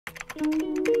Hi,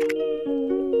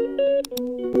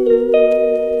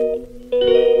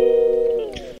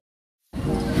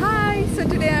 so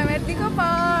today I'm at NICCO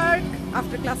Park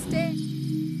after class 10.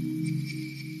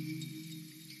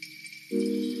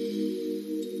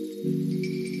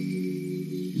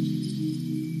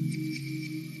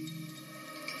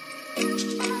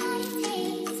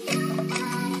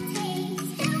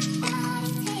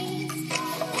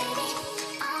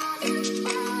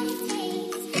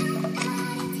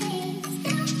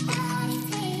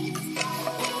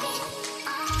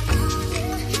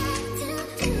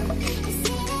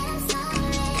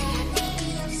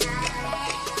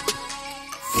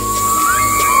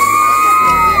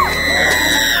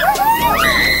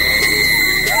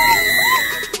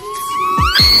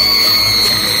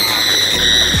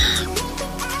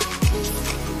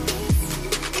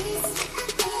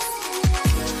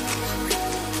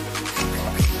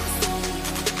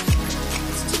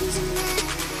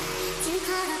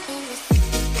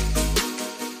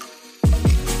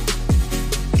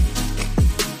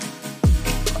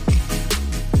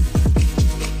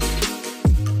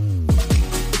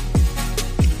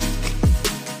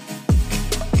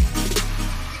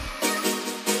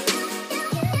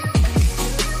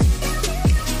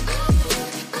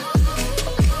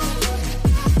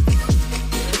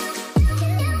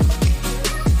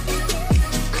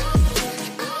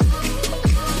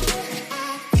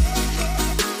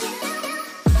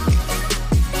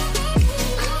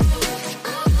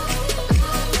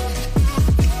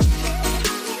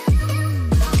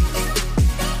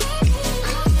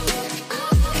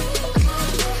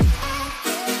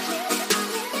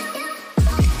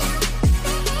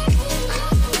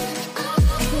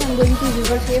 I'm going to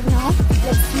river cave now.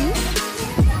 Let's see.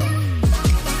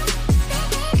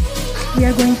 We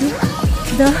are going to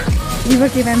the river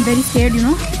cave. I'm very scared, you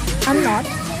know. I'm not.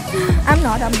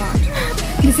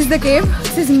 This is the cave.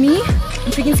 This is me.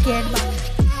 I'm freaking scared.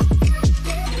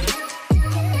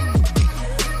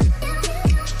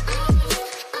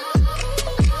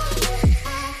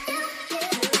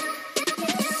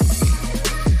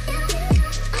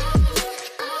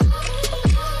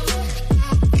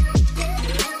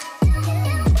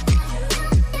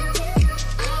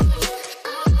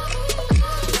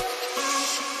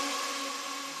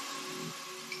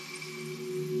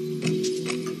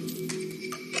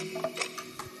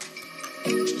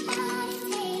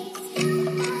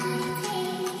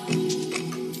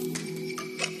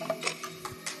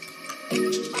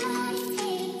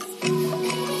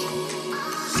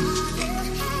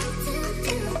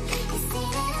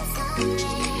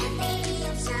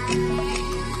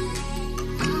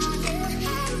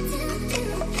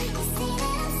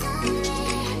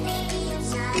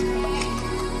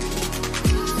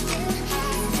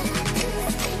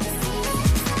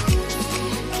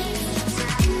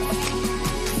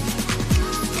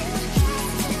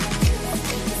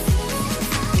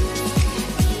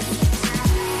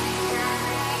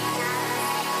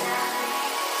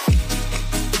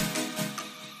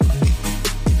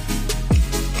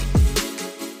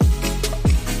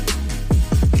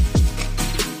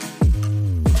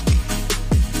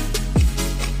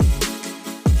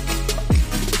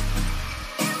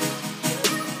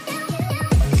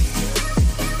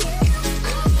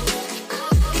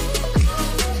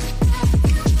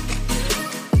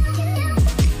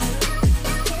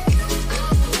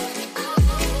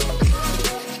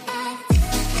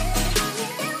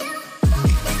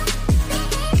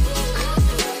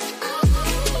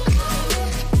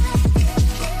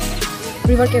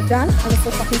 River cave done. I was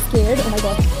so fucking scared. Oh my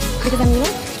god. Because I'm, you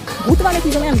know, bhoot wale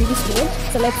cheezon mein I'm really scared.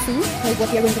 So let's see like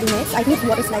what we are going to do next. I think it's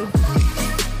water slide.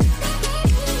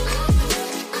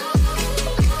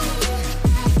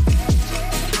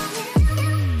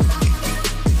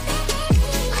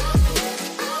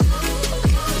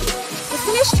 We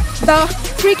finished the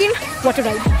freaking water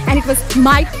ride and it was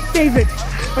my favorite.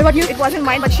 What about you? It wasn't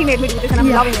mine, but she made me do this and I'm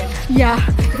loving it. Yeah,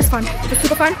 it was fun. It was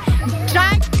super fun.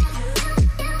 Try.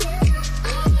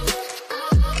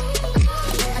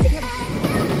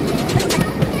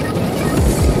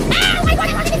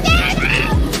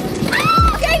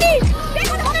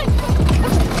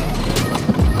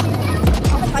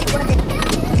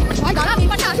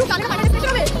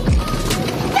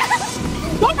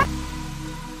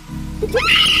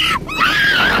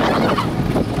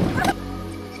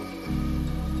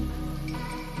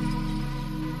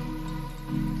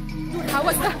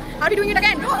 Are we doing it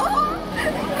again?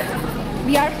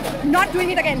 We are not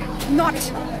doing it again. Not.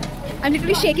 I'm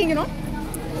literally shaking, you know.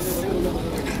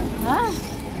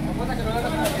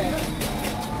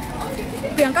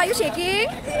 Priyanka, are you shaking?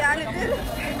 Yeah, little.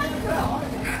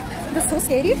 That's so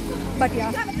scary. But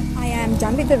yeah, I am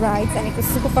done with the rides and it was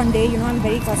super fun day. You know, I'm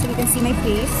very exhausted. You can see my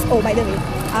face. Oh, by the way,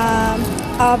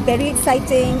 a very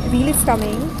exciting reel is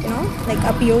coming, you know, like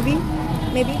a POV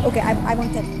maybe. Okay, I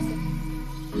won't tell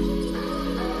you.